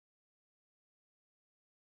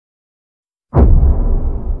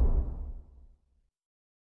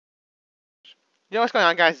Yo, what's going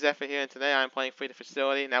on, guys? Zephyr here, and today I'm playing Free the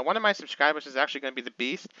Facility. Now, one of my subscribers is actually going to be the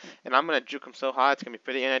Beast, and I'm going to juke him so hard it's going to be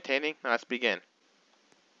pretty entertaining. Now, let's begin.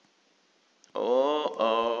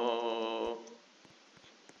 Oh.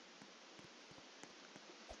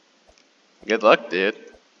 Good luck, dude.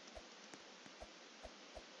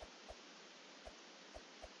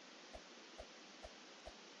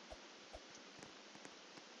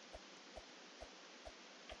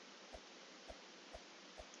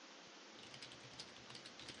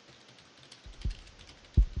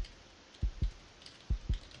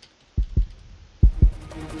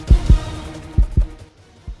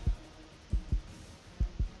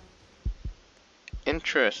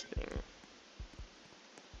 Interesting.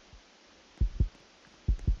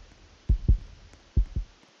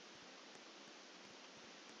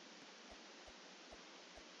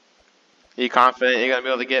 Are you confident you're going to be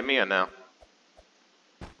able to get me or no?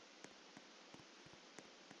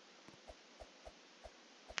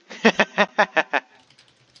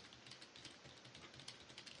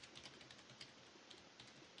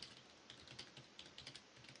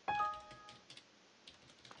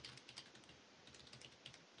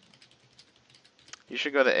 You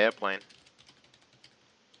should go to airplane.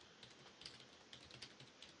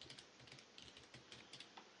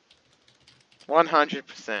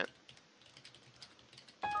 $100%.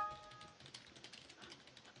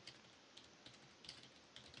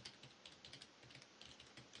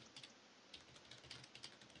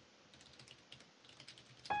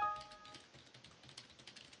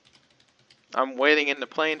 I'm waiting in the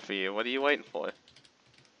plane for you. What are you waiting for?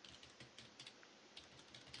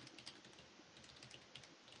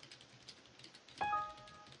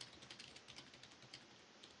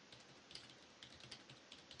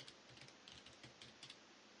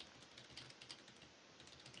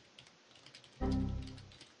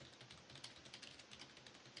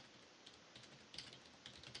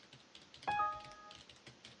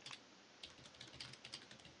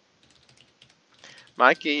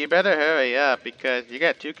 Mikey, you better hurry up because you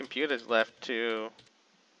got 2 computers left to...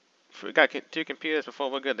 We got 2 computers before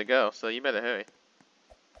we're good to go, so you better hurry.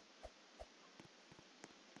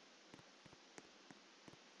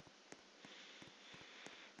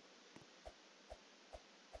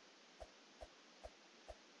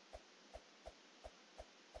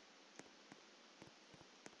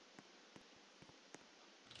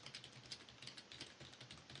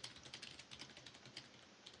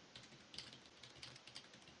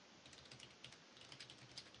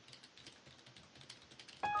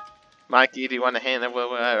 Mikey, do you want to hand over where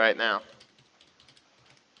we're at right now?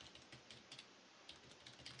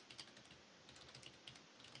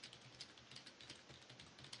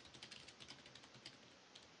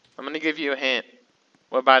 I'm gonna give you a hint.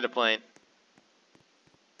 We're by the plane.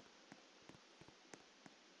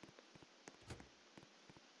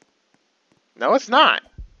 No, it's not.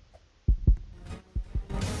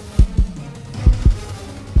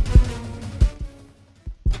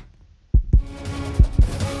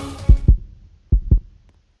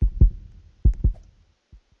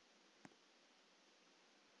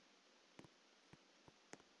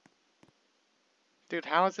 Dude,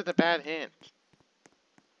 how is it a bad hint?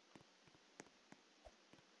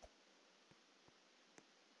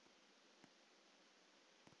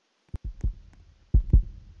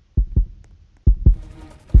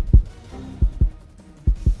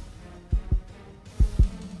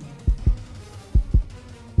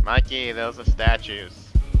 Mikey, those are statues.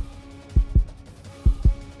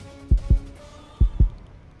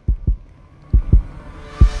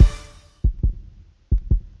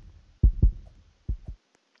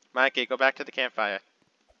 Mikey, go back to the campfire.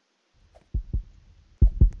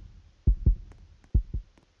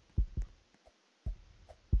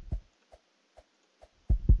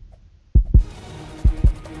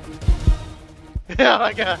 Oh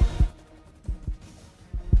my god.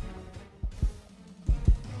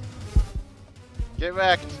 Get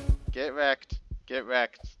wrecked. Get wrecked. Get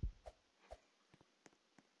wrecked.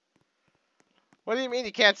 What do you mean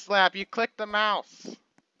you can't slap? You click the mouse.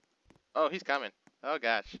 Oh, he's coming. Oh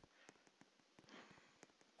gosh.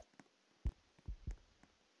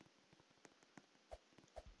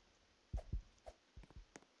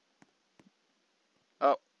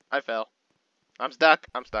 Oh, I fell. I'm stuck.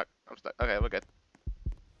 I'm stuck. I'm stuck. Okay, we're good.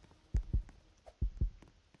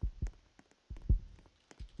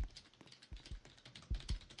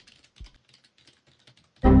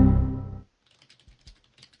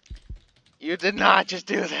 You did not just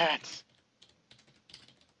do that.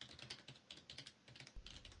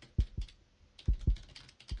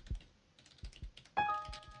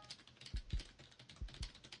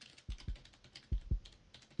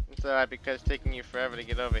 It's alright because it's taking you forever to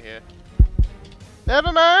get over here.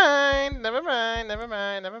 Never mind, never mind, never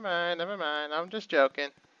mind, never mind, never mind. I'm just joking.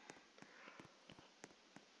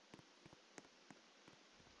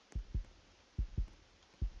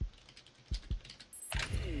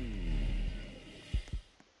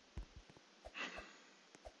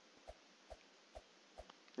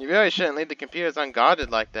 You really shouldn't leave the computers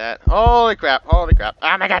unguarded like that. Holy crap, holy crap.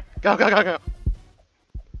 Oh my god, go, go, go, go.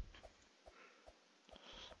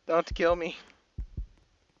 Don't kill me.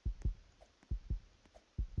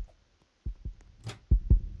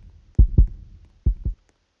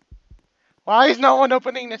 Why is no one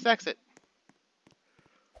opening this exit?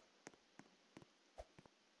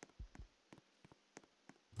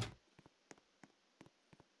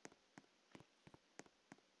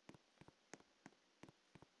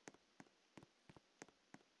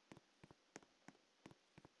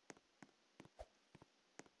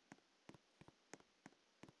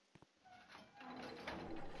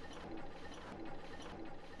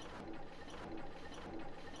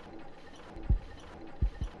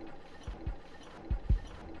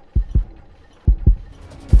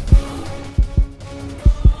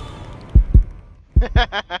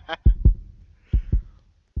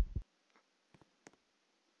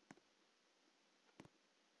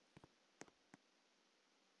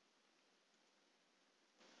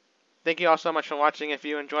 Thank you all so much for watching. If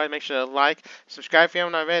you enjoyed, make sure to like, subscribe if you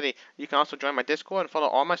haven't already. You can also join my Discord and follow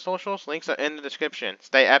all my socials. Links are in the description.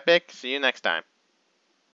 Stay epic. See you next time.